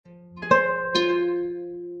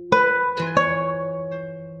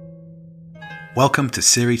Welcome to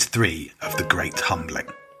Series 3 of The Great Humbling.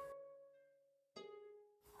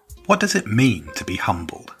 What does it mean to be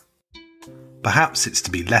humbled? Perhaps it's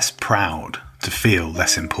to be less proud, to feel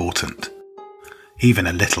less important, even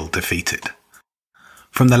a little defeated.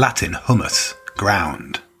 From the Latin humus,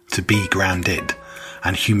 ground, to be grounded,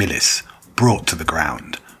 and humilis, brought to the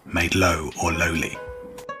ground, made low or lowly.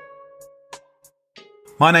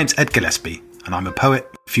 My name's Ed Gillespie, and I'm a poet,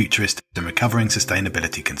 futurist, and recovering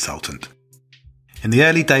sustainability consultant. In the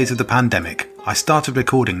early days of the pandemic, I started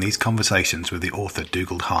recording these conversations with the author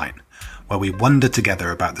Dougald, where we wonder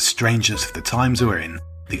together about the strangeness of the times we're in,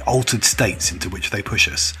 the altered states into which they push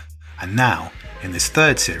us, and now, in this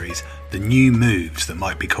third series, the new moves that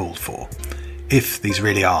might be called for, if these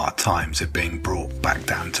really are times of being brought back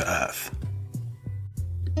down to earth.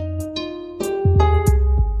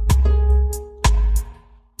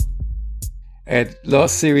 Ed,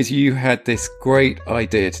 last series you had this great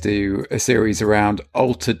idea to do a series around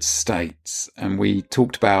altered states, and we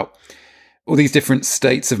talked about all these different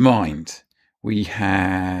states of mind. We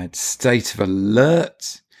had state of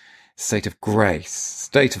alert, state of grace,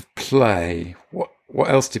 state of play. What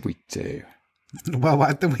else did we do? Well,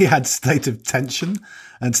 we had state of tension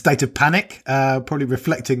and state of panic, probably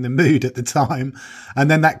reflecting the mood at the time. And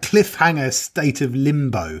then that cliffhanger state of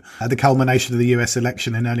limbo at the culmination of the US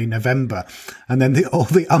election in early November. And then all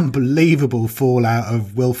the unbelievable fallout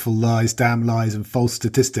of willful lies, damn lies and false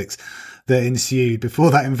statistics that ensued before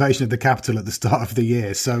that invasion of the Capitol at the start of the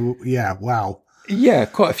year. So, yeah, wow. Yeah,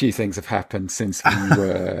 quite a few things have happened since we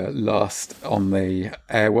were last on the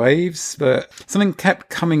airwaves, but something kept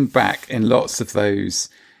coming back in lots of those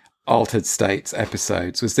altered states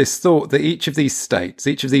episodes was this thought that each of these states,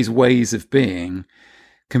 each of these ways of being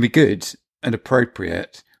can be good and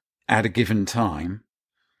appropriate at a given time.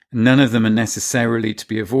 None of them are necessarily to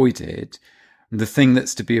be avoided. The thing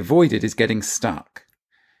that's to be avoided is getting stuck.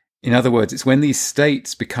 In other words, it's when these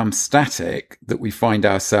states become static that we find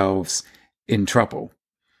ourselves in trouble.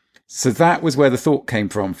 So that was where the thought came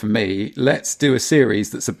from for me. Let's do a series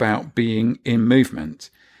that's about being in movement.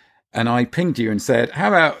 And I pinged you and said, how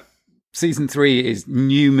about season 3 is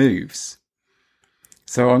new moves?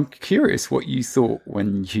 So I'm curious what you thought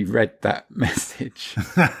when you read that message.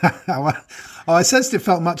 I sensed it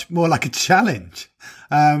felt much more like a challenge.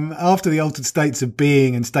 After the altered states of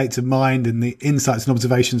being and states of mind and the insights and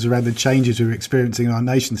observations around the changes we were experiencing in our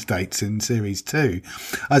nation states in series 2,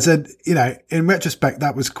 I said, in retrospect,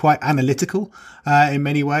 that was quite analytical in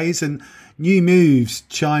many ways. And new moves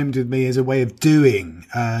chimed with me as a way of doing,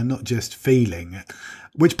 not just feeling,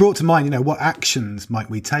 which brought to mind, what actions might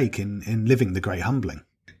we take in living the great humbling?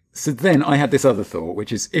 So then I had this other thought,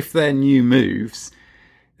 which is if they're new moves,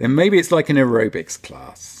 then maybe it's like an aerobics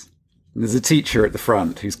class. There's a teacher at the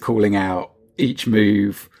front who's calling out each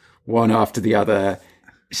move one after the other,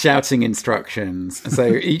 shouting instructions. And so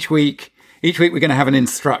each week we're going to have an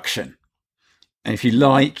instruction. And if you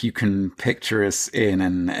like, you can picture us in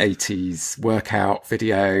an 80s workout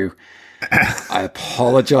video. I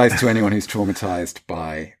apologize to anyone who's traumatized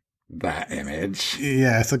by that image.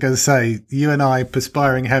 Yes, I was going to say, you and I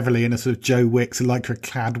perspiring heavily in a sort of Joe Wicks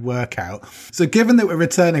lycra-clad workout. So given that we're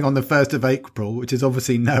returning on the 1st of April, which is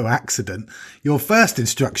obviously no accident, your first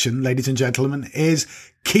instruction, ladies and gentlemen, is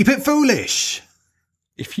keep it foolish.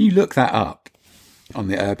 If you look that up on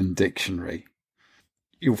the Urban Dictionary,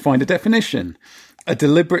 you'll find a definition. A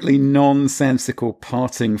deliberately non-sensical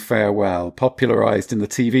parting farewell, popularised in the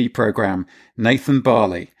TV programme Nathan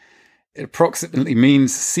Barley. It approximately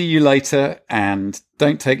means see you later and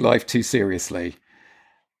don't take life too seriously.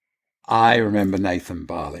 I remember Nathan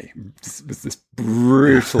Barley. It was this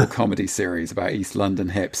brutal comedy series about East London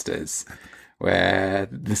hipsters where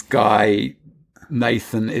this guy,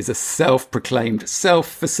 Nathan, is a self-proclaimed,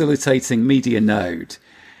 self-facilitating media node.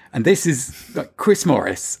 And this is like Chris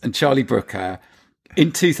Morris and Charlie Brooker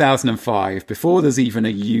in 2005, before there's even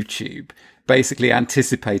a YouTube, basically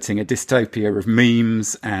anticipating a dystopia of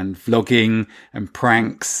memes and vlogging and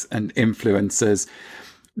pranks and influencers,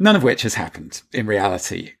 none of which has happened in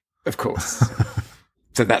reality, of course.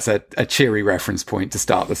 So that's a cheery reference point to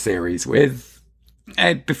start the series with.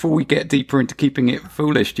 Ed, before we get deeper into keeping it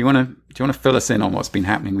foolish, do you want to fill us in on what's been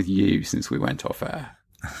happening with you since we went off air?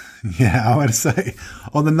 Yeah, I want to say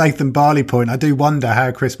on the Nathan Barley point, I do wonder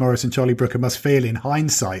how Chris Morris and Charlie Brooker must feel in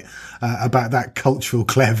hindsight about that cultural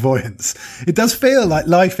clairvoyance. It does feel like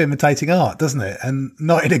life imitating art, doesn't it? And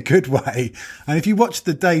not in a good way. And if you watch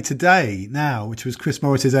the Day Today now, which was Chris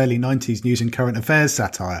Morris's early 90s news and current affairs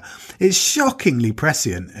satire, it's shockingly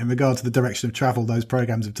prescient in regard to the direction of travel those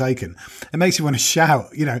programmes have taken. It makes you want to shout,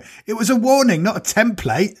 it was a warning, not a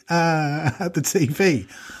template at the TV.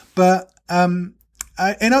 But In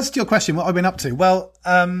answer to your question, what I've been up to? Well,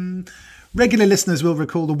 regular listeners will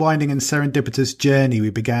recall the winding and serendipitous journey we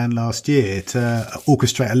began last year to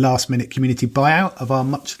orchestrate a last-minute community buyout of our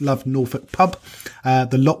much-loved Norfolk pub,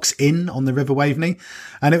 the Locks Inn on the River Waveney.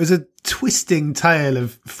 And it was a twisting tale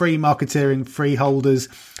of free marketeering freeholders,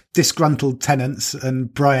 disgruntled tenants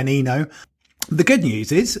and Brian Eno. The good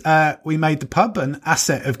news is we made the pub an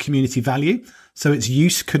asset of community value, so its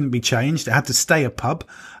use couldn't be changed. It had to stay a pub.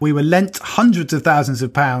 We were lent hundreds of thousands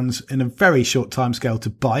of pounds in a very short timescale to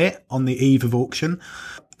buy it on the eve of auction.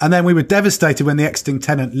 And then we were devastated when the exiting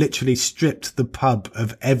tenant literally stripped the pub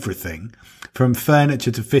of everything, from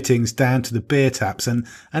furniture to fittings down to the beer taps and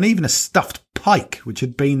even a stuffed pike, which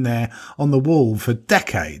had been there on the wall for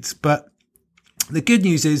decades. But the good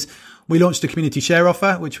news is we launched a community share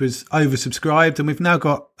offer, which was oversubscribed, and we've now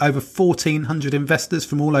got over 1,400 investors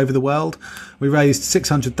from all over the world. We raised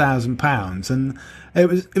 £600,000, and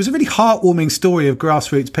it was a really heartwarming story of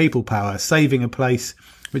grassroots people power, saving a place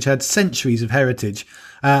which had centuries of heritage,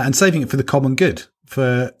 and saving it for the common good,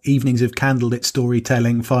 for evenings of candlelit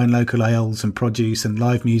storytelling, fine local ales and produce and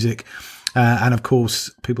live music. And of course,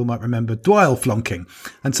 people might remember Dwyle flonking.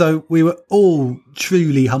 And so we were all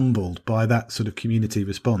truly humbled by that sort of community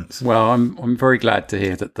response. Well, I'm very glad to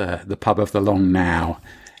hear that the pub of the Long Now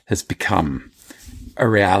has become a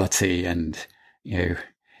reality. And,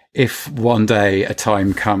 if one day a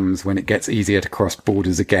time comes when it gets easier to cross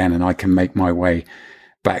borders again and I can make my way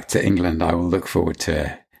back to England, I will look forward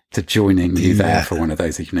to joining you there for one of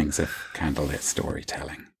those evenings of candlelit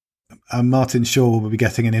storytelling. Martin Shaw will be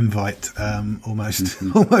getting an invite,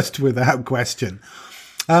 almost without question.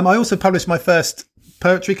 I also published my first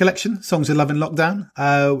poetry collection, Songs of Love in Lockdown,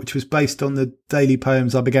 which was based on the daily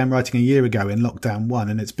poems I began writing a year ago in Lockdown 1.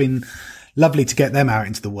 And it's been lovely to get them out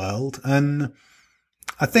into the world. And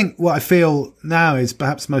I think what I feel now is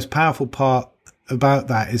perhaps the most powerful part about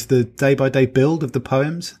that is the day-by-day build of the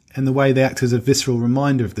poems and the way they act as a visceral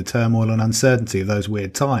reminder of the turmoil and uncertainty of those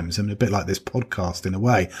weird times. I mean, a bit like this podcast in a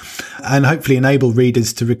way, and hopefully enable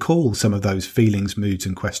readers to recall some of those feelings, moods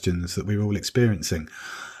and questions that we were all experiencing.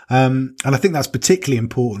 And I think that's particularly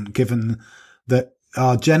important given that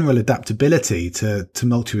our general adaptability to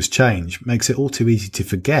tumultuous change makes it all too easy to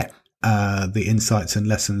forget the insights and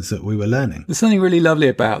lessons that we were learning. There's something really lovely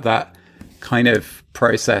about that kind of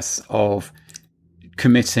process of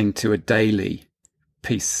committing to a daily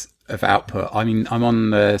piece of output. I mean, I'm on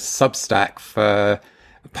the Substack for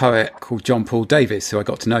a poet called John Paul Davis, who I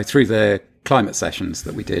got to know through the climate sessions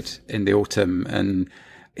that we did in the autumn. And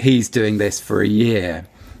he's doing this for a year.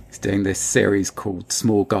 He's doing this series called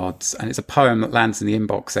Small Gods. And it's a poem that lands in the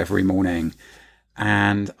inbox every morning.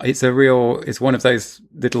 And it's one of those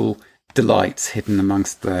little delights hidden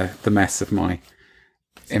amongst the mess of my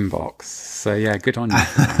inbox. So yeah, good on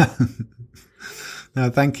you. No,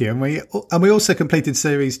 thank you. And we also completed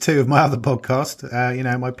series 2 of my other podcast,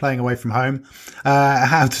 my Playing Away from Home,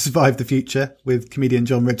 How to Survive the Future, with comedian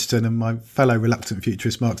John Richardson and my fellow reluctant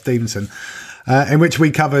futurist Mark Stevenson, in which we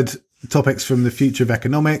covered topics from the future of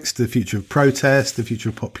economics to the future of protest, the future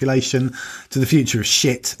of population, to the future of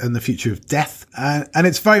shit and the future of death. And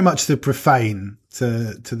it's very much the profane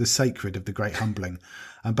to the sacred of the great humbling,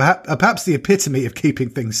 and perhaps the epitome of keeping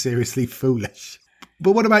things seriously foolish.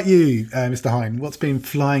 But what about you, Mr. Hine? What's been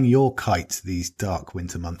flying your kite these dark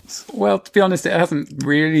winter months? Well, to be honest, it hasn't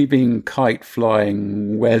really been kite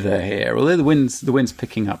flying weather here, although the wind's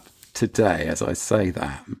picking up today as I say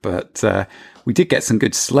that. But we did get some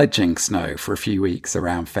good sledging snow for a few weeks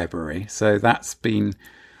around February. So that's been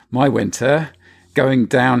my winter, going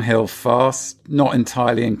downhill fast, not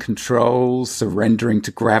entirely in control, surrendering to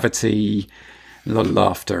gravity, a lot of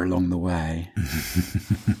laughter along the way.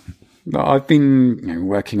 I've been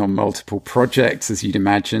working on multiple projects, as you'd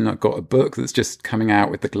imagine. I've got a book that's just coming out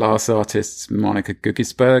with the glass artists Monica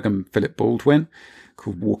Guggisberg and Philip Baldwin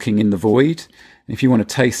called Walking in the Void. And if you want a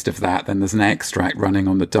taste of that, then there's an extract running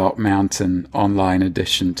on the Dark Mountain online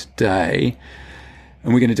edition today.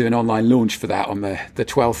 And we're going to do an online launch for that on the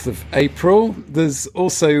 12th of April. There's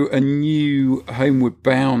also a new Homeward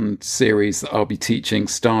Bound series that I'll be teaching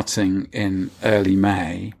starting in early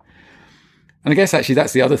May. And I guess actually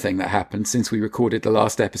that's the other thing that happened since we recorded the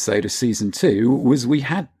last episode of season 2 was we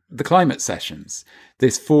had the climate sessions,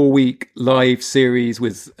 this 4-week live series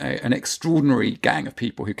with an extraordinary gang of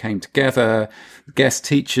people who came together, guest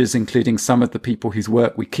teachers, including some of the people whose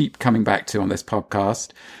work we keep coming back to on this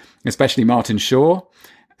podcast, especially Martin Shaw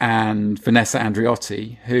and Vanessa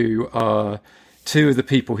Andreotti, who are two of the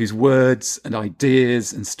people whose words and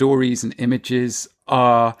ideas and stories and images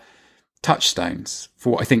are touchstones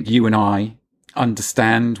for what I think you and I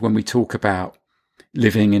understand when we talk about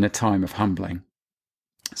living in a time of humbling.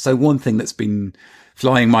 So one thing that's been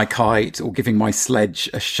flying my kite or giving my sledge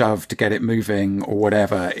a shove to get it moving or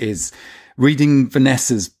whatever is reading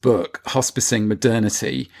Vanessa's book, Hospicing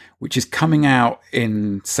Modernity, which is coming out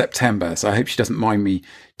in September. So I hope she doesn't mind me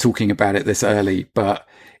talking about it this early, but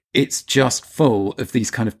it's just full of these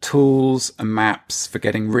kind of tools and maps for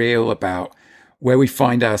getting real about where we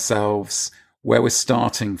find ourselves, where we're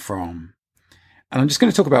starting from. And I'm just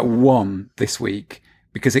going to talk about one this week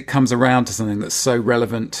because it comes around to something that's so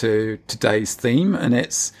relevant to today's theme. And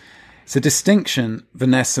it's a distinction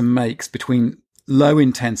Vanessa makes between low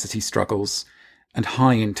intensity struggles and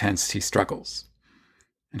high intensity struggles.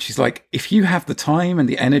 And she's like, if you have the time and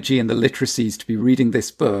the energy and the literacies to be reading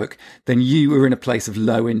this book, then you are in a place of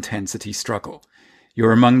low intensity struggle.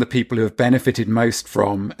 You're among the people who have benefited most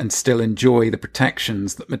from and still enjoy the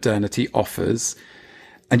protections that modernity offers.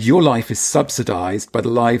 And your life is subsidized by the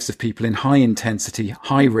lives of people in high intensity,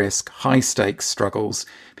 high risk, high stakes struggles,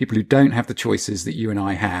 people who don't have the choices that you and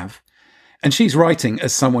I have. And she's writing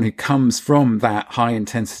as someone who comes from that high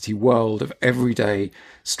intensity world of everyday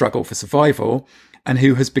struggle for survival and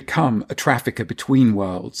who has become a trafficker between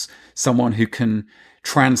worlds, someone who can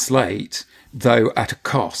translate, though at a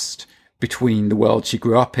cost, between the world she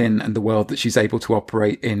grew up in and the world that she's able to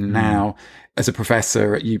operate in now as a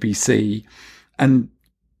professor at UBC. And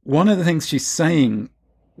one of the things she's saying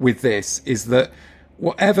with this is that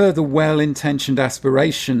whatever the well-intentioned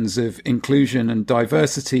aspirations of inclusion and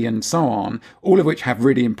diversity and so on, all of which have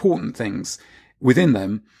really important things within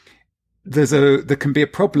them, there can be a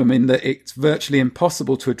problem in that it's virtually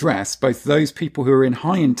impossible to address both those people who are in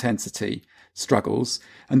high intensity struggles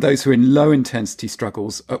and those who are in low intensity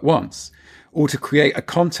struggles at once, or to create a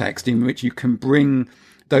context in which you can bring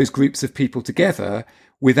those groups of people together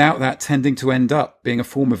without that tending to end up being a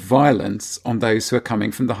form of violence on those who are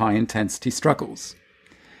coming from the high intensity struggles.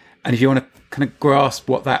 And if you want to kind of grasp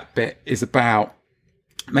what that bit is about,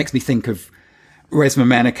 it makes me think of Resmaa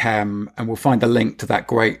Menakem, and we'll find a link to that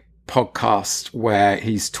great podcast where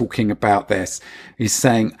he's talking about this. He's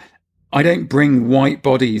saying, I don't bring white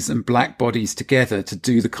bodies and black bodies together to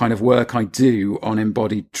do the kind of work I do on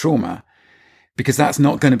embodied trauma, because that's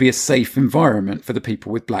not going to be a safe environment for the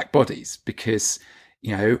people with black bodies. Because,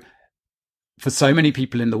 you know, for so many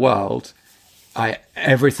people in the world,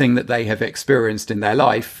 everything that they have experienced in their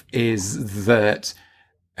life is that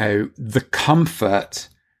the comfort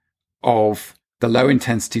of the low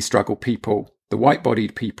intensity struggle people, the white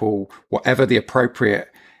bodied people, whatever the appropriate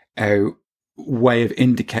way of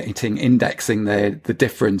indexing the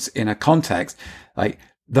difference in a context, like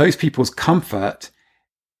those people's comfort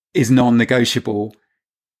is non-negotiable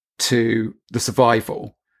to the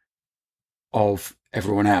survival of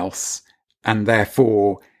everyone else. And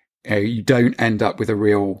therefore, you don't end up with a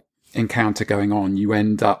real encounter going on. You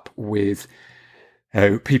end up with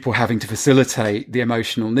people having to facilitate the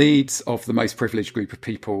emotional needs of the most privileged group of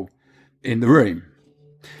people in the room.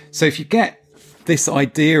 So if you get this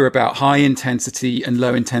idea about high intensity and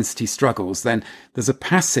low intensity struggles, then there's a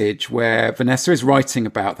passage where Vanessa is writing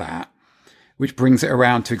about that, which brings it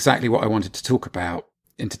around to exactly what I wanted to talk about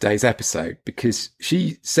in today's episode, because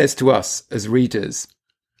she says to us as readers,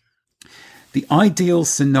 the ideal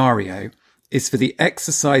scenario is for the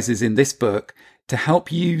exercises in this book to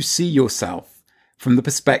help you see yourself from the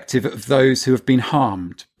perspective of those who have been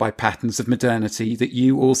harmed by patterns of modernity that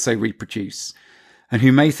you also reproduce, and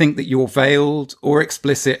who may think that your veiled or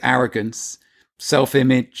explicit arrogance,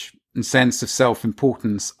 self-image, and sense of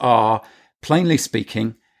self-importance are, plainly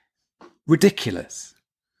speaking, ridiculous.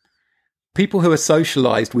 People who are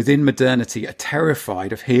socialized within modernity are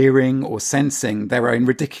terrified of hearing or sensing their own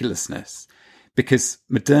ridiculousness, because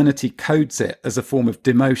modernity codes it as a form of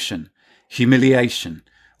demotion, humiliation,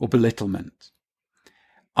 or belittlement.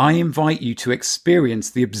 I invite you to experience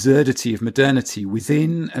the absurdity of modernity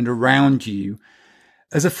within and around you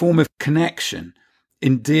as a form of connection,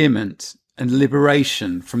 endearment, and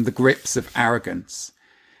liberation from the grips of arrogance,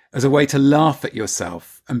 as a way to laugh at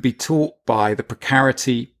yourself and be taught by the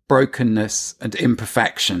precarity, brokenness, and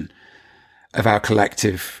imperfection of our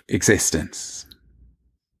collective existence.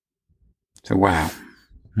 So, wow.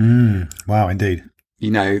 Wow, indeed.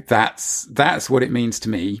 You know, that's what it means to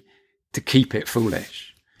me to keep it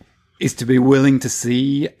foolish, is to be willing to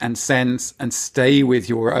see and sense and stay with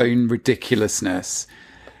your own ridiculousness.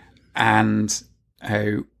 And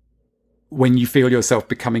when you feel yourself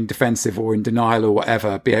becoming defensive or in denial or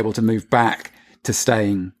whatever, be able to move back to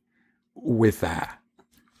staying with that.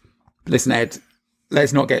 Listen, Ed,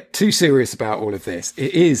 let's not get too serious about all of this.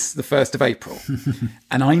 It is the 1st of April.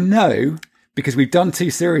 And I know because we've done 2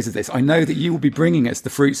 series of this, I know that you will be bringing us the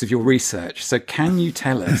fruits of your research. So can you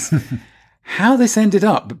tell us how this ended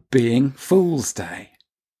up being Fool's Day?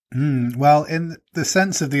 Well, in the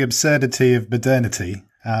sense of the absurdity of modernity,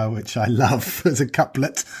 which I love as a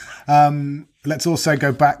couplet, let's also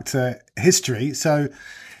go back to history. So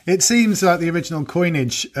it seems like the original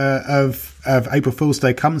coinage of April Fool's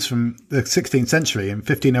Day comes from the 16th century. In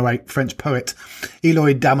 1508, French poet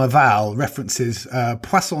Eloy d'Amerval references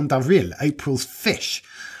Poisson d'avril, April's fish,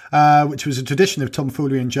 which was a tradition of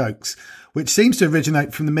tomfoolery and jokes, which seems to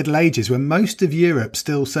originate from the Middle Ages, when most of Europe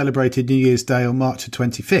still celebrated New Year's Day on March the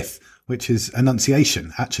 25th, which is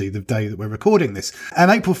Annunciation, actually the day that we're recording this. And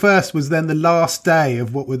April 1st was then the last day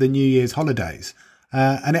of what were the New Year's holidays.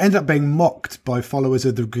 And it ended up being mocked by followers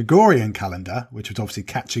of the Gregorian calendar, which was obviously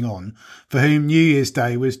catching on, for whom New Year's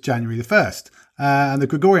Day was January the 1st. And the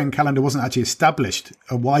Gregorian calendar wasn't actually established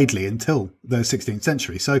widely until the 16th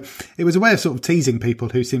century. So it was a way of sort of teasing people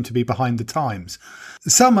who seem to be behind the times.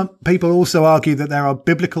 Some people also argue that there are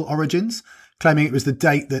biblical origins, claiming it was the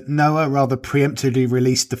date that Noah rather preemptively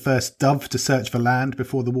released the first dove to search for land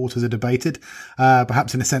before the waters had abated,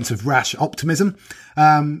 perhaps in a sense of rash optimism.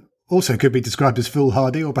 Also could be described as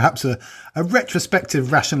foolhardy, or perhaps a retrospective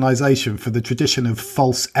rationalisation for the tradition of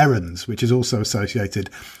false errands, which is also associated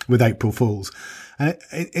with April Fools. And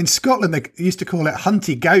in Scotland, they used to call it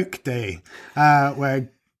Huntigowk Day, where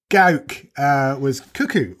gowk was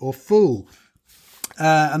cuckoo or fool.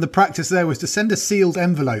 And the practice there was to send a sealed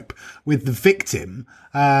envelope with the victim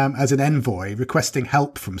as an envoy requesting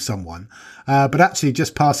help from someone, but actually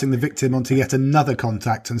just passing the victim on to yet another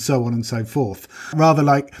contact, and so on and so forth, rather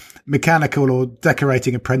like mechanical or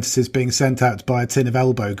decorating apprentices being sent out to buy a tin of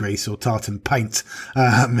elbow grease or tartan paint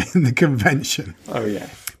in the convention. Oh, yeah.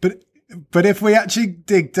 But if we actually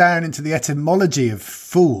dig down into the etymology of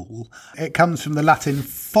fool, it comes from the Latin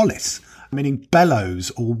follis, meaning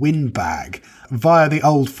bellows or windbag, via the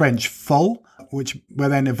Old French folle, which were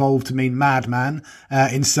then evolved to mean madman,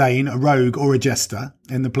 insane, a rogue or a jester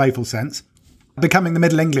in the playful sense, becoming the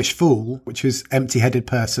Middle English fool, which is empty-headed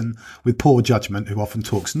person with poor judgment who often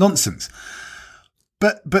talks nonsense.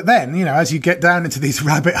 But then, as you get down into these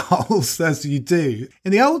rabbit holes, as you do,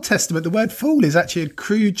 in the Old Testament, the word fool is actually a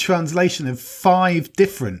crude translation of 5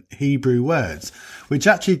 different Hebrew words, which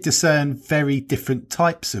actually discern very different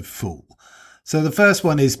types of fool. So the first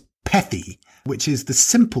one is pethi, which is the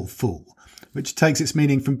simple fool, which takes its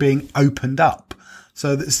meaning from being opened up.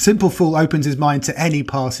 So the simple fool opens his mind to any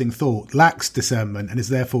passing thought, lacks discernment, and is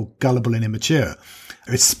therefore gullible and immature.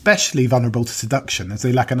 Are especially vulnerable to seduction, as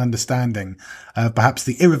they lack an understanding of perhaps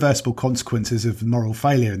the irreversible consequences of moral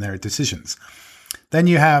failure in their decisions. Then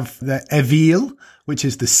you have the evil, which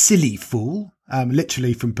is the silly fool,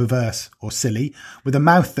 literally from perverse or silly, with a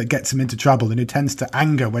mouth that gets them into trouble and who tends to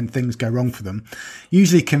anger when things go wrong for them,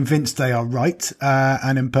 usually convinced they are right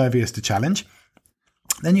and impervious to challenge.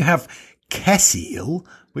 Then you have Kessil,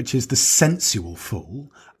 which is the sensual fool,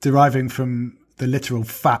 deriving from the literal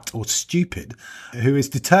fat or stupid, who is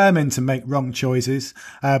determined to make wrong choices,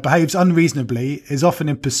 behaves unreasonably, is often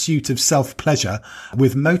in pursuit of self-pleasure,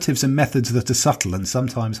 with motives and methods that are subtle and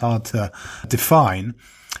sometimes hard to define.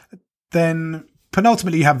 Then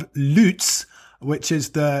penultimately you have Lutz, which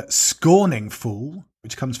is the scorning fool,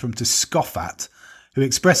 which comes from to scoff at, who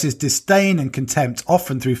expresses disdain and contempt,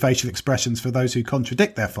 often through facial expressions for those who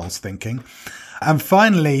contradict their false thinking. And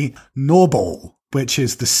finally, Norbal, which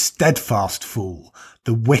is the steadfast fool,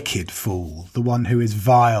 the wicked fool, the one who is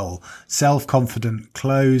vile, self-confident,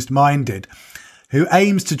 closed-minded, who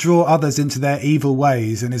aims to draw others into their evil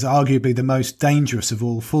ways and is arguably the most dangerous of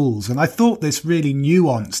all fools. And I thought this really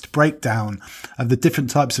nuanced breakdown of the different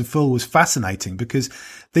types of fool was fascinating, because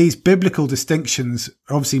these biblical distinctions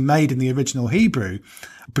are obviously made in the original Hebrew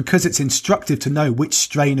because it's instructive to know which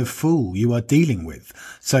strain of fool you are dealing with,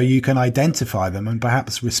 so you can identify them and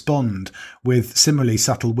perhaps respond with similarly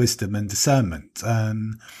subtle wisdom and discernment.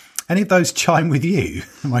 Any of those chime with you,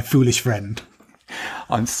 my foolish friend?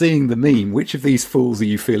 I'm seeing the meme. Which of these fools are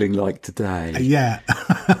you feeling like today? Yeah.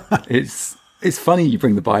 It's funny you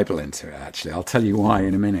bring the Bible into it, actually. I'll tell you why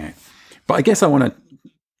in a minute. But I guess I want to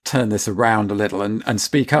turn this around a little and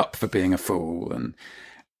speak up for being a fool and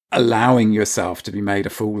allowing yourself to be made a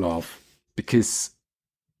fool of. Because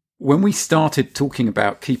when we started talking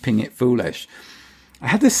about keeping it foolish, I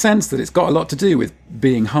had this sense that it's got a lot to do with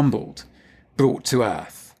being humbled, brought to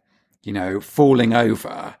earth, falling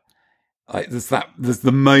over. Like there's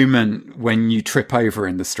the moment when you trip over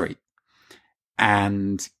in the street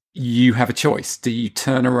and you have a choice. Do you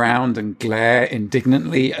turn around and glare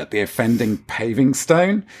indignantly at the offending paving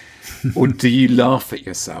stone? Or do you laugh at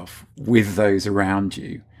yourself with those around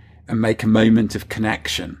you and make a moment of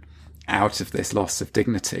connection out of this loss of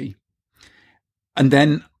dignity. And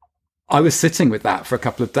then I was sitting with that for a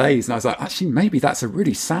couple of days, and I was like, actually, maybe that's a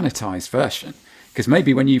really sanitized version, because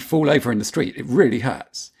maybe when you fall over in the street, it really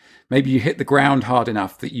hurts. Maybe you hit the ground hard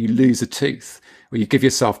enough that you lose a tooth, or you give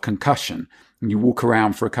yourself concussion, and you walk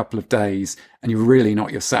around for a couple of days and you're really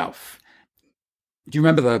not yourself. Do you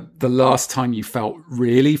remember the last time you felt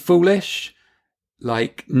really foolish?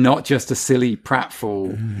 Like, not just a silly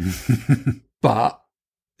pratfall, but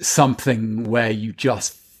something where you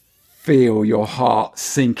just feel your heart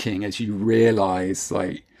sinking as you realize,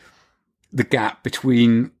 like, the gap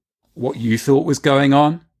between what you thought was going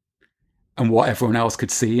on and what everyone else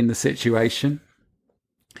could see in the situation.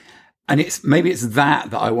 And maybe it's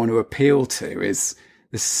that I want to appeal to, is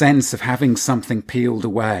the sense of having something peeled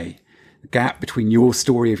away, the gap between your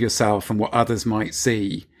story of yourself and what others might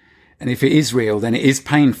see. And if it is real, then it is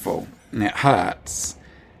painful and it hurts.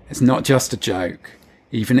 It's not just a joke,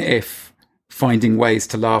 even if finding ways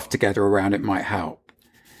to laugh together around it might help.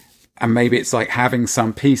 And maybe it's like having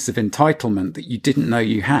some piece of entitlement that you didn't know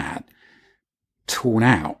you had torn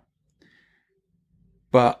out.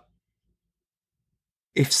 But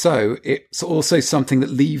if so, it's also something that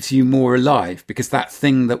leaves you more alive, because that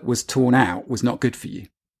thing that was torn out was not good for you.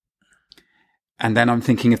 And then I'm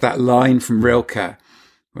thinking of that line from Rilke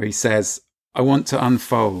where he says, I want to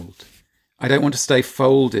unfold. I don't want to stay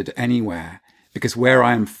folded anywhere, because where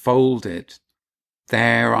I am folded,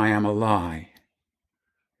 there I am a lie.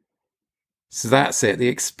 So that's it. The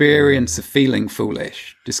experience of feeling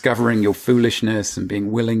foolish, discovering your foolishness and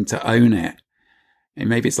being willing to own it. And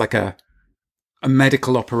maybe it's like a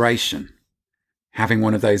medical operation, having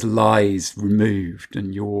one of those lies removed,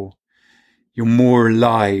 and you're more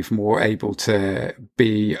alive, more able to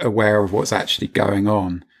be aware of what's actually going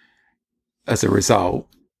on as a result,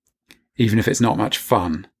 even if it's not much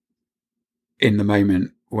fun in the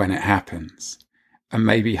moment when it happens. And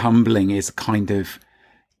maybe humbling is kind of,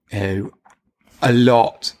 a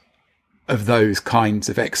lot of those kinds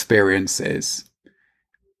of experiences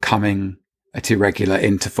coming at irregular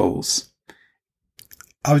intervals.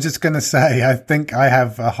 I was just going to say, I think I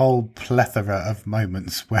have a whole plethora of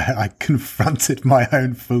moments where I confronted my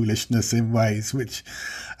own foolishness in ways which,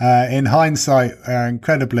 in hindsight, are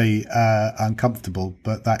incredibly uncomfortable.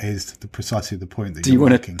 But that is precisely the point that you're making. Do you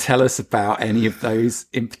want to tell us about any of those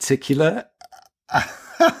in particular?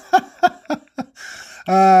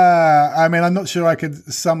 I mean, I'm not sure I could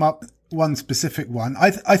sum up one specific one.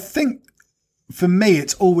 I think for me,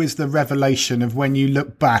 it's always the revelation of when you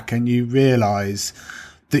look back and you realise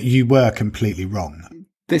that you were completely wrong.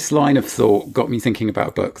 This line of thought got me thinking about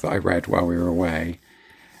a book that I read while we were away,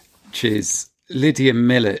 which is Lydia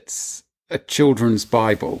Millett's A Children's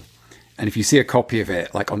Bible. And if you see a copy of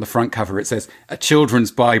it, like on the front cover, it says, A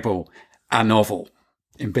Children's Bible, a novel,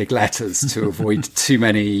 in big letters to avoid too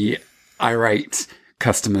many irate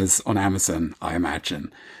customers on Amazon, I imagine.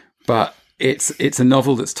 But it's a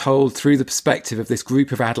novel that's told through the perspective of this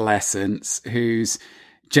group of adolescents whose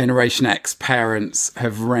Generation X parents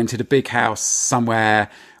have rented a big house somewhere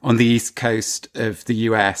on the east coast of the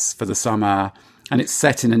US for the summer, and it's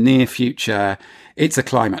set in a near future. It's a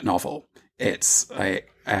climate novel. It's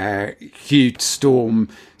a huge storm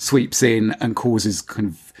sweeps in and causes kind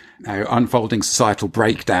of unfolding societal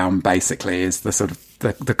breakdown, basically, is the sort of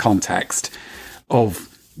the context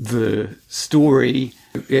of the story.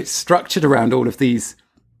 It's structured around all of these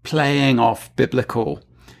playing off biblical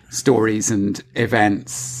stories and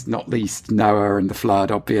events, not least Noah and the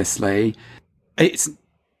flood, obviously. It's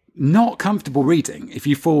not comfortable reading if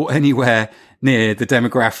you fall anywhere near the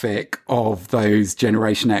demographic of those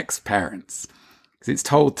Generation X parents, because it's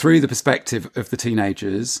told through the perspective of the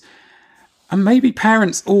teenagers. And maybe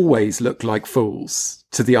parents always look like fools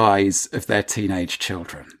to the eyes of their teenage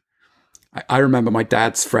children. I remember my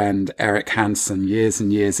dad's friend, Eric Hansen, years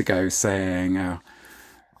and years ago saying,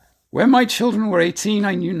 when my children were 18,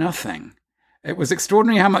 I knew nothing. It was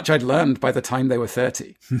extraordinary how much I'd learned by the time they were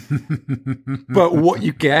 30. But what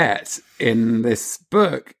you get in this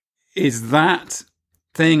book is that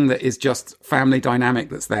thing that is just family dynamic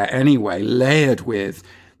that's there anyway, layered with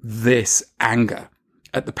this anger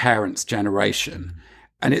at the parents' generation.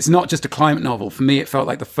 And it's not just a climate novel. For me, it felt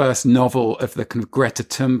like the first novel of the kind of Greta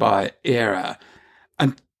Thunberg era.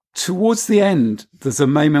 And towards the end, there's a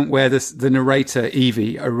moment where the narrator,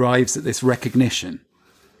 Evie, arrives at this recognition,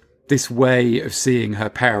 this way of seeing her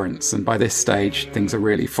parents. And by this stage, things are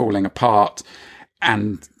really falling apart.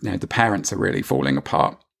 And the parents are really falling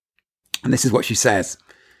apart. And this is what she says.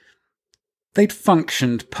 They'd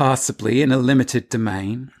functioned passably in a limited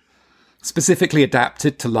domain, specifically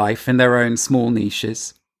adapted to life in their own small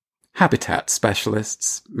niches. habitat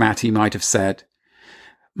specialists, Matty might have said.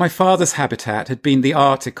 My father's habitat had been the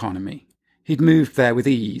art economy. He'd moved there with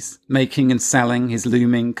ease, making and selling his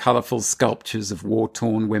looming, colourful sculptures of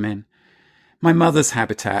war-torn women. My mother's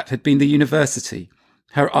habitat had been the university,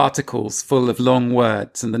 her articles full of long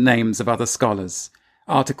words and the names of other scholars,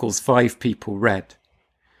 articles 5 people read.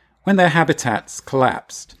 When their habitats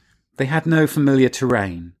collapsed, they had no familiar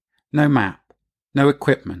terrain, no map, no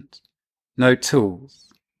equipment, no tools.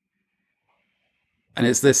 And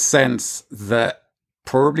it's this sense that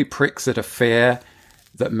probably pricks at a fear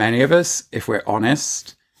that many of us, if we're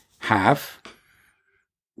honest, have,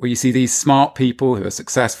 where you see these smart people who are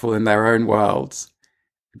successful in their own worlds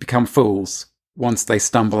become fools once they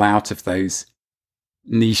stumble out of those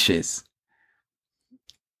niches.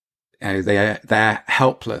 You know, they're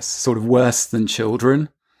helpless, sort of worse than children.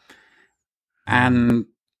 And,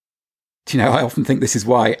 you know, I often think this is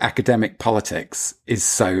why academic politics is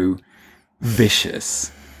so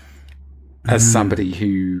vicious. As somebody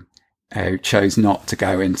who chose not to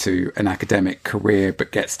go into an academic career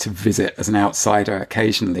but gets to visit as an outsider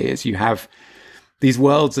occasionally, is you have these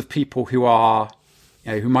worlds of people who are,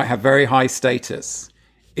 you know, who might have very high status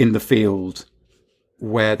in the field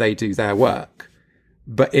where they do their work.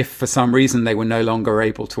 But if for some reason they were no longer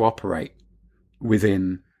able to operate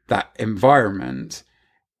within that environment,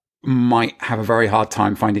 might have a very hard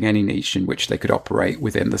time finding any niche in which they could operate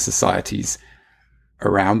within the societies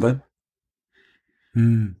around them.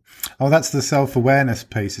 Oh, that's the self-awareness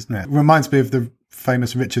piece, isn't it? It reminds me of the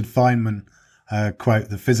famous Richard Feynman quote,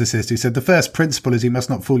 the physicist, who said, "The first principle is you must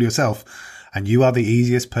not fool yourself, and you are the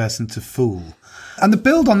easiest person to fool." And the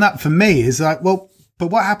build on that for me is like, well, but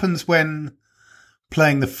what happens when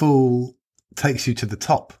playing the fool takes you to the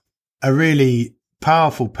top? A really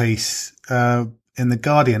powerful piece in The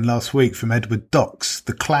Guardian last week from Edward Docks,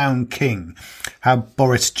 The Clown King, how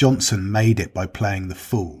Boris Johnson made it by playing the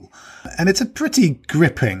fool. And it's a pretty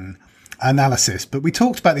gripping analysis, but we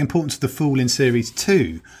talked about the importance of the fool in series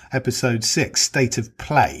 2, episode 6, State of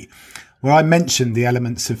Play, where I mentioned the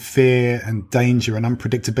elements of fear and danger and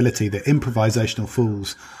unpredictability that improvisational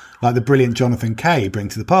fools like the brilliant Jonathan Kay bring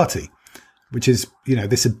to the party, which is, you know,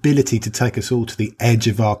 this ability to take us all to the edge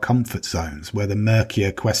of our comfort zones where the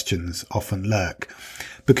murkier questions often lurk.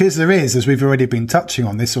 Because there is, as we've already been touching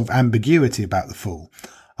on, this sort of ambiguity about the fool.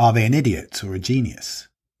 Are they an idiot or a genius?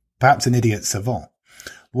 Perhaps an idiot savant,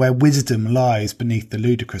 where wisdom lies beneath the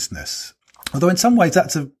ludicrousness. Although in some ways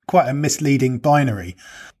that's quite a misleading binary.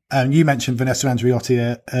 You mentioned Vanessa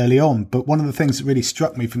Andreotti early on, but one of the things that really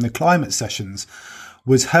struck me from the climate sessions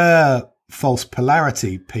was her false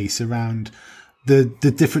polarity piece around the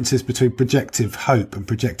differences between projective hope and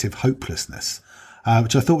projective hopelessness,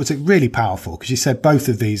 which I thought was really powerful, because you said both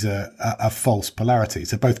of these are false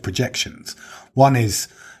polarities. They're both projections. One is,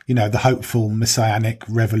 you know, the hopeful messianic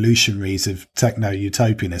revolutionaries of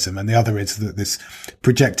techno-utopianism, and the other is this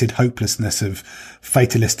projected hopelessness of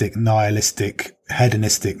fatalistic, nihilistic,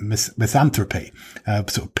 hedonistic misanthropy,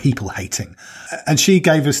 sort of people hating. And she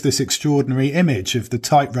gave us this extraordinary image of the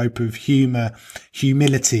tightrope of humour,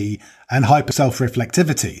 humility, and hyper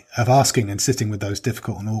self-reflectivity, of asking and sitting with those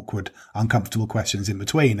difficult and awkward, uncomfortable questions in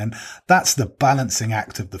between. And that's the balancing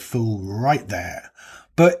act of the fool right there.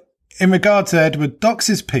 But in regard to Edward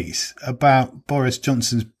Docks's piece about Boris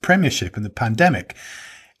Johnson's premiership and the pandemic,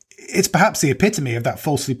 it's perhaps the epitome of that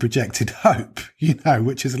falsely projected hope, you know,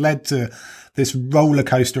 which has led to this roller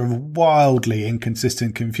coaster of wildly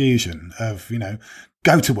inconsistent confusion of, you know,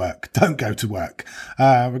 go to work, don't go to work.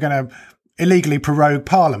 We're going to illegally prorogue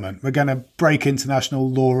Parliament. We're going to break international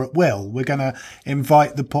law at will. We're going to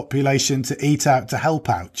invite the population to eat out, to help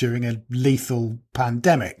out during a lethal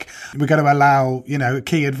pandemic. We're going to allow, you know,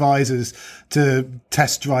 key advisors to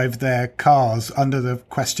test drive their cars under the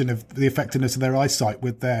question of the effectiveness of their eyesight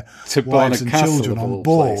with their wives and children on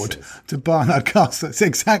board. To Barnard Castle, that's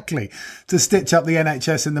exactly. To stitch up the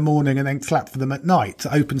NHS in the morning and then clap for them at night.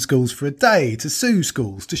 To open schools for a day. To sue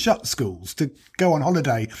schools. To shut schools. To go on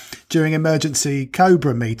holiday during emergency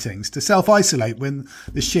COBRA meetings. To self-isolate when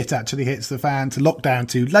the shit actually hits the fan. To lock down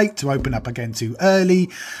too late. To open up again too early.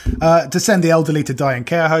 To send the elderly to die in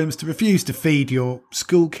care homes. To refuse to feed your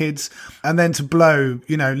school kids. And then to blow,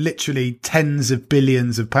 you know, literally tens of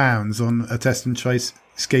billions of pounds on a test and trace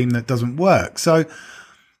scheme that doesn't work. So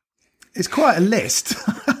it's quite a list.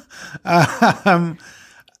 And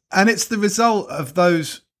it's the result of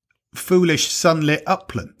those foolish sunlit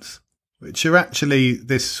uplands, which are actually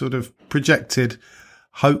this sort of projected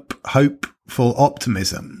hopeful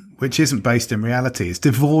optimism, which isn't based in reality. It's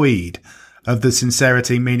devoid of the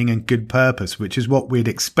sincerity, meaning and good purpose, which is what we'd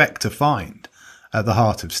expect to find at the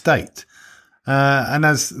heart of state. And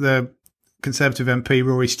as the Conservative MP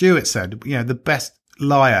Rory Stewart said, the best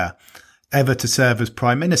liar ever to serve as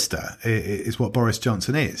Prime Minister is what Boris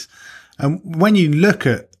Johnson is. And when you look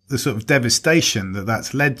at the sort of devastation that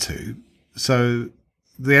that's led to, so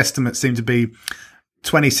the estimates seem to be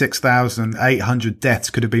 26,800 deaths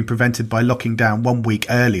could have been prevented by locking down 1 week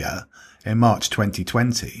earlier in March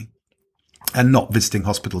 2020 and not visiting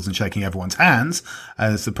hospitals and shaking everyone's hands,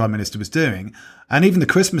 as the Prime Minister was doing. And even the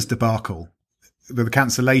Christmas debacle, the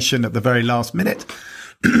cancellation at the very last minute,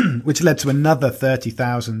 which led to another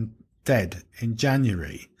 30,000 dead in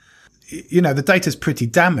January. The data's pretty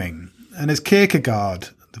damning. And as Kierkegaard,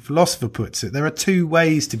 the philosopher, puts it, there are two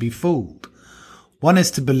ways to be fooled. One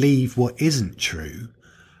is to believe what isn't true,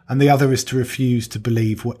 and the other is to refuse to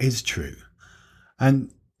believe what is true.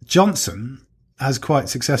 And Johnson has quite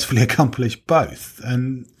successfully accomplished both.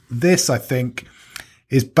 And this, I think,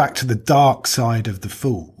 is back to the dark side of the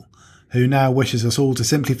fool, who now wishes us all to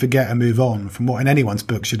simply forget and move on from what in anyone's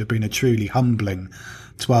book should have been a truly humbling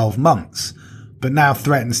 12 months, but now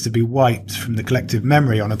threatens to be wiped from the collective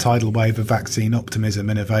memory on a tidal wave of vaccine optimism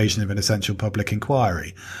and evasion of an essential public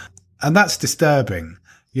inquiry. And that's disturbing.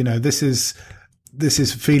 This is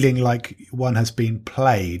feeling like one has been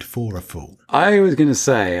played for a fool. I was going to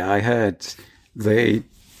say, I heard the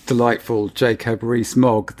delightful Jacob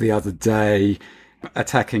Rees-Mogg the other day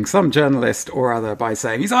attacking some journalist or other by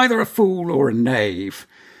saying he's either a fool or a knave.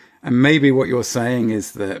 And maybe what you're saying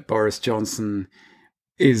is that Boris Johnson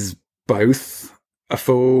is both a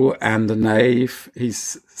fool and a knave.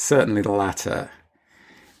 He's certainly the latter.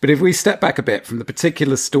 But if we step back a bit from the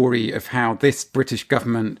particular story of how this British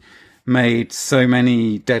government made so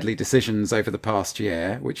many deadly decisions over the past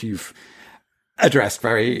year, which you've addressed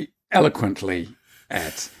very eloquently,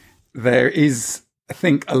 Ed, there is, I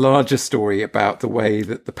think, a larger story about the way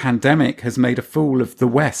that the pandemic has made a fool of the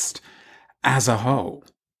West as a whole.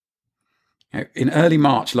 In early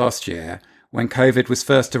March last year, when COVID was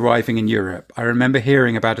first arriving in Europe, I remember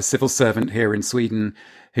hearing about a civil servant here in Sweden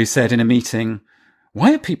who said in a meeting,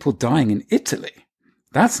 "Why are people dying in Italy?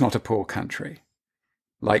 That's not a poor country.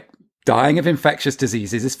 Like, dying of infectious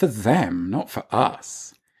diseases is for them, not for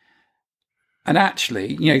us." And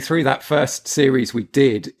actually, through that first series we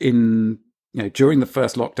did during the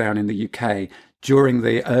first lockdown in the UK, during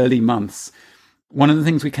the early months, one of the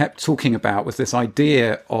things we kept talking about was this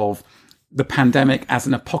idea of the pandemic as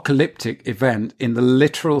an apocalyptic event in the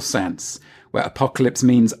literal sense, where apocalypse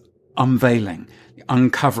means unveiling,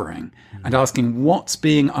 uncovering, and asking what's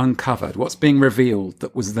being uncovered, what's being revealed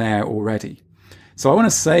that was there already. So I want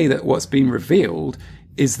to say that what's been revealed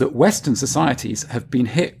is that Western societies have been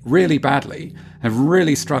hit really badly, have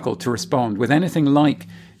really struggled to respond with anything like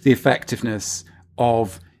the effectiveness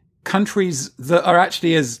of countries that are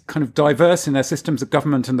actually as kind of diverse in their systems of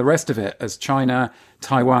government and the rest of it as China,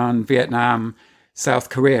 Taiwan, Vietnam, South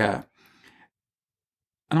Korea.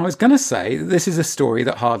 And I was going to say that this is a story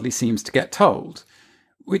that hardly seems to get told,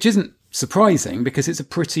 which isn't surprising because it's a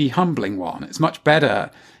pretty humbling one. It's much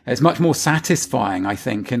better, it's much more satisfying, I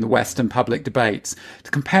think, in the Western public debates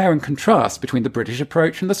to compare and contrast between the British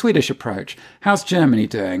approach and the Swedish approach. How's Germany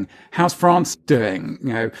doing? How's France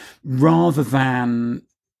doing? Rather than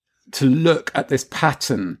to look at this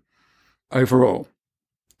pattern overall.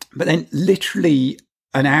 But then literally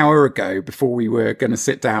an hour ago, before we were going to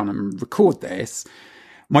sit down and record this,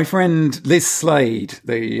 my friend Liz Slade,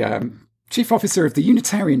 the chief officer of the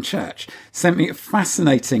Unitarian Church, sent me a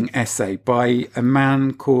fascinating essay by a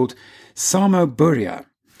man called Samo Burja,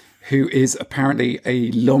 who is apparently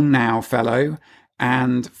a Long Now Fellow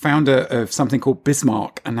and founder of something called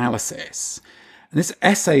Bismarck Analysis. And this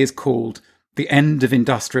essay is called The End of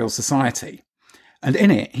Industrial Society. And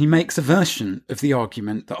in it, he makes a version of the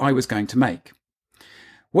argument that I was going to make.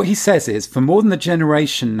 What he says is, for more than a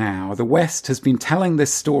generation now, the West has been telling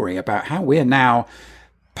this story about how we're now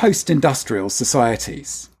post-industrial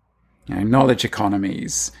societies, knowledge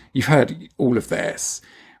economies. You've heard all of this.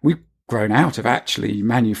 We've grown out of actually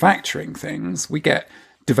manufacturing things. We get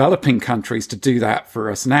developing countries to do that for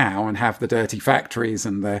us now and have the dirty factories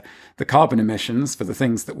and the carbon emissions for the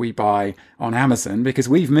things that we buy on Amazon because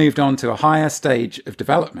we've moved on to a higher stage of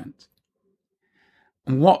development.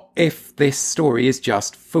 And what if this story is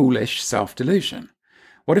just foolish self-delusion?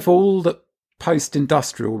 What if all that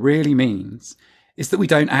post-industrial really means is that we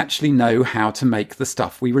don't actually know how to make the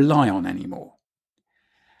stuff we rely on anymore?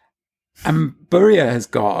 And Burja has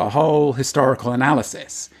got a whole historical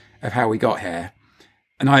analysis of how we got here.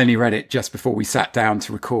 And I only read it just before we sat down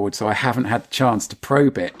to record, so I haven't had the chance to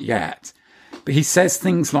probe it yet. But he says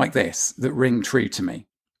things like this that ring true to me.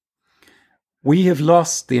 We have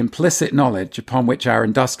lost the implicit knowledge upon which our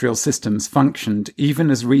industrial systems functioned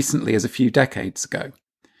even as recently as a few decades ago.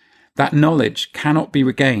 That knowledge cannot be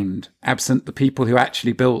regained absent the people who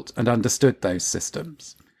actually built and understood those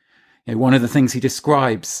systems. One of the things he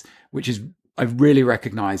describes, which is I really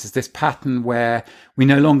recognise, is this pattern where we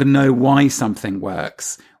no longer know why something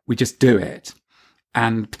works, we just do it.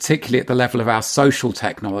 And particularly at the level of our social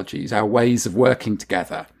technologies, our ways of working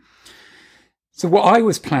together. So what I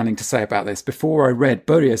was planning to say about this before I read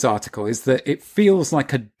Buria's article is that it feels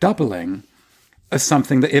like a doubling of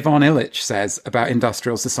something that Ivan Illich says about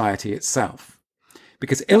industrial society itself.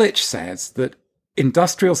 Because Illich says that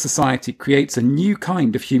industrial society creates a new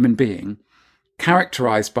kind of human being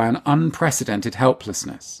characterized by an unprecedented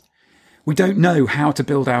helplessness. We don't know how to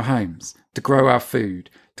build our homes, to grow our food,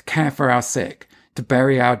 to care for our sick, to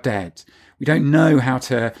bury our dead. We don't know how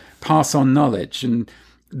to pass on knowledge, and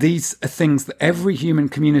these are things that every human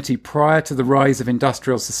community prior to the rise of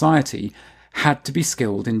industrial society had to be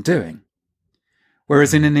skilled in doing.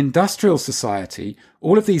 Whereas in an industrial society,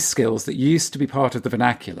 all of these skills that used to be part of the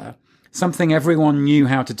vernacular, something everyone knew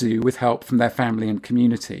how to do with help from their family and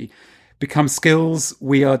community, become skills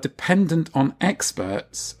we are dependent on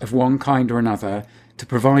experts of one kind or another to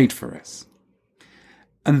provide for us.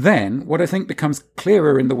 And then what I think becomes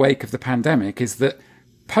clearer in the wake of the pandemic is that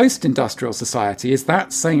post-industrial society is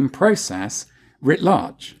that same process writ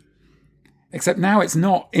large. Except now it's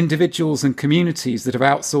not individuals and communities that have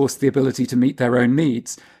outsourced the ability to meet their own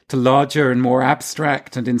needs to larger and more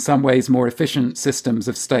abstract and in some ways more efficient systems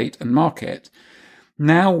of state and market.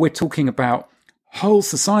 Now we're talking about whole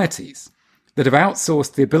societies that have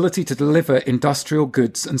outsourced the ability to deliver industrial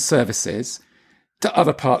goods and services to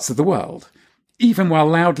other parts of the world, even while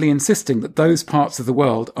loudly insisting that those parts of the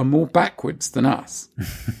world are more backwards than us,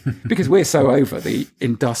 because we're so over the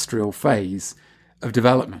industrial phase of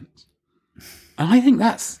development. And I think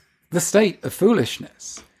that's the state of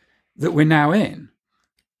foolishness that we're now in.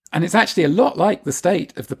 And it's actually a lot like the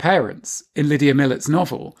state of the parents in Lydia Millet's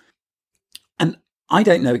novel. And I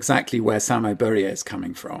don't know exactly where Samo Buria is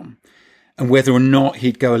coming from, and whether or not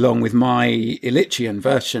he'd go along with my Illichian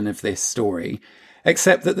version of this story,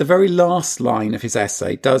 except that the very last line of his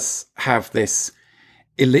essay does have this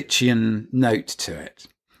Illichian note to it.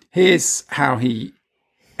 Here's how he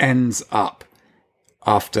ends up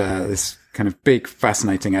after this kind of big,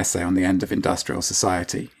 fascinating essay on the end of industrial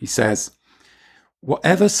society. He says,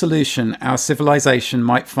 "Whatever solution our civilization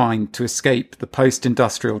might find to escape the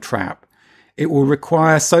post-industrial trap, it will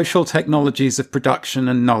require social technologies of production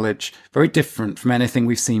and knowledge very different from anything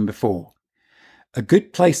we've seen before. A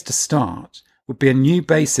good place to start would be a new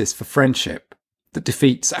basis for friendship that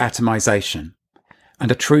defeats atomization,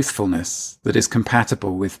 and a truthfulness that is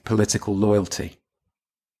compatible with political loyalty."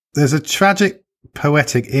 There's a tragic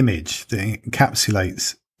poetic image that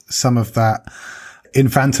encapsulates some of that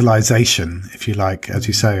infantilization, if you like, as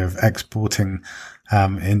you say, of exporting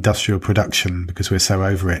industrial production because we're so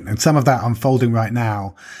over it. And some of that unfolding right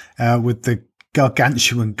now with the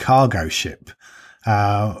gargantuan cargo ship,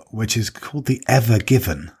 which is called the Ever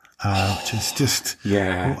Given. Which is just,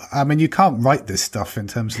 I mean, you can't write this stuff in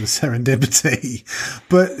terms of the serendipity,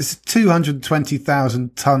 but it's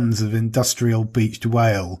 220,000 tons of industrial beached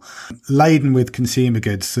whale laden with consumer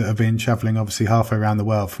goods that have been travelling obviously halfway around the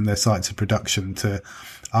world from their sites of production to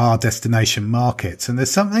our destination markets. And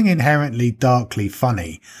there's something inherently darkly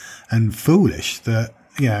funny and foolish that,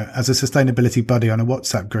 you know, as a sustainability buddy on a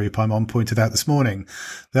WhatsApp group I'm on pointed out this morning,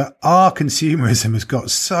 that our consumerism has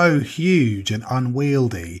got so huge and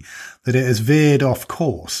unwieldy that it has veered off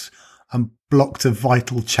course and blocked a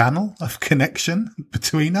vital channel of connection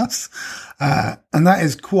between us. And that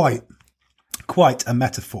is quite a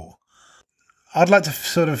metaphor. I'd like to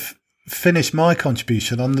sort of finish my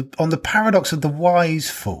contribution on the paradox of the wise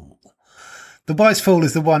fool. The wise fool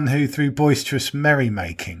is the one who, through boisterous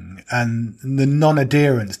merrymaking and the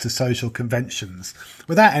non-adherence to social conventions,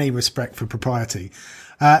 without any respect for propriety,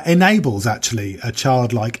 enables actually a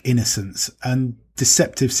childlike innocence and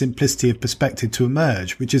deceptive simplicity of perspective to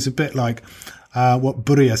emerge, which is a bit like what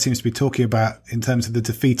Buria seems to be talking about in terms of the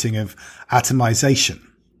defeating of atomization.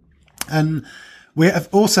 And we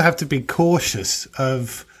also have to be cautious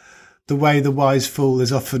of the way the wise fool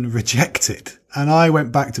is often rejected. And I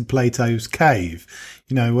went back to Plato's cave,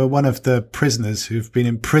 you know, where one of the prisoners who've been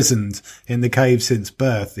imprisoned in the cave since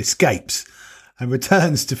birth escapes and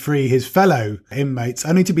returns to free his fellow inmates,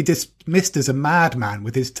 only to be dismissed as a madman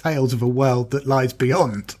with his tales of a world that lies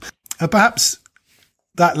beyond. And perhaps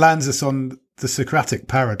that lands us on the Socratic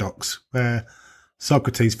paradox, where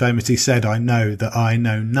Socrates famously said, "I know that I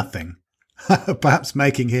know nothing," perhaps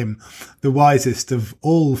making him the wisest of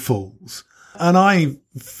all fools. And I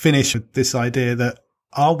finish with this idea that,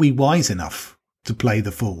 are we wise enough to play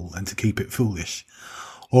the fool and to keep it foolish?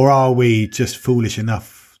 Or are we just foolish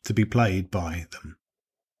enough to be played by them?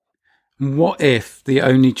 What if the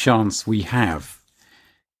only chance we have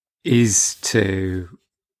is to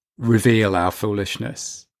reveal our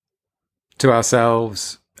foolishness to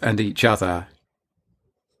ourselves and each other?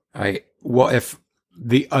 What if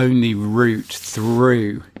the only route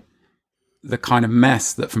through the kind of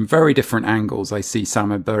mess that from very different angles I see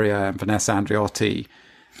Samuel Burrier and Vanessa Andreotti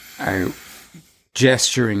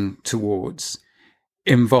gesturing towards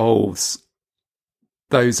involves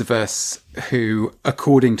those of us who,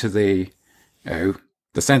 according to the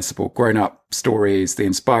sensible grown-up stories, the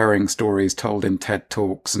inspiring stories told in TED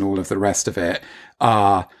Talks and all of the rest of it,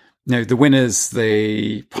 are the winners,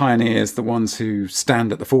 the pioneers, the ones who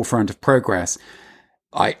stand at the forefront of progress,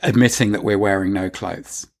 admitting that we're wearing no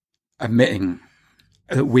clothes, admitting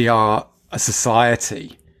that we are a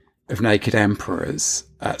society of naked emperors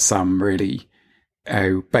at some really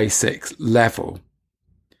basic level.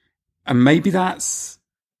 And maybe that's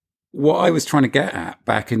what I was trying to get at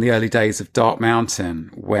back in the early days of Dark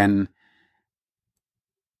Mountain, when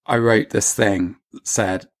I wrote this thing that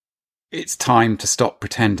said, it's time to stop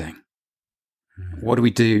pretending. What do we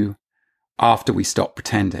do after we stop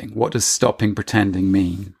pretending? What does stopping pretending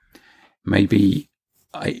mean? Maybe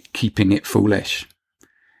keeping it foolish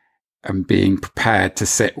and being prepared to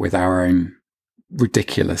sit with our own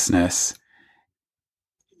ridiculousness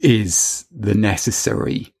is the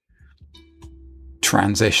necessary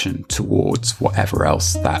transition towards whatever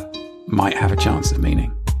else that might have a chance of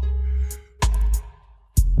meaning.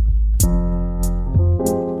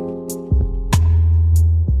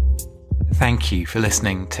 Thank you for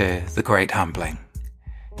listening to The Great Humbling.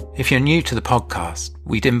 If you're new to the podcast,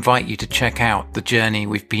 we'd invite you to check out the journey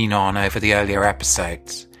we've been on over the earlier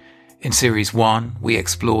episodes. In Series 1, we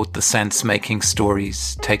explored the sense-making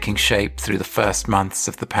stories taking shape through the first months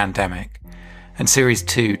of the pandemic, and Series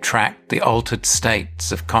 2 tracked the altered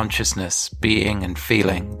states of consciousness, being and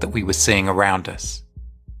feeling that we were seeing around us.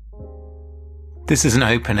 This is an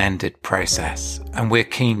open-ended process, and we're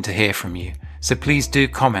keen to hear from you. So please do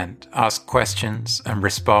comment, ask questions, and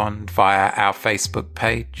respond via our Facebook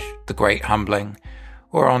page, The Great Humbling,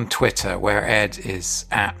 or on Twitter, where Ed is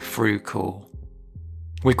 @FruCool.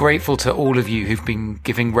 We're grateful to all of you who've been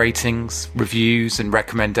giving ratings, reviews, and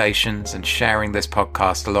recommendations and sharing this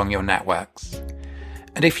podcast along your networks.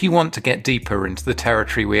 And if you want to get deeper into the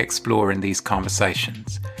territory we explore in these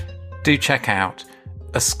conversations, do check out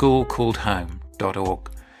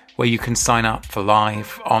aschoolcalledhome.org, where you can sign up for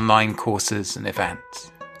live online courses and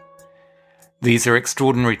events. These are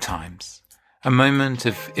extraordinary times, a moment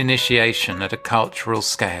of initiation at a cultural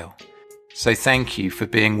scale. So thank you for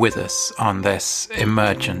being with us on this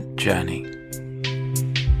emergent journey.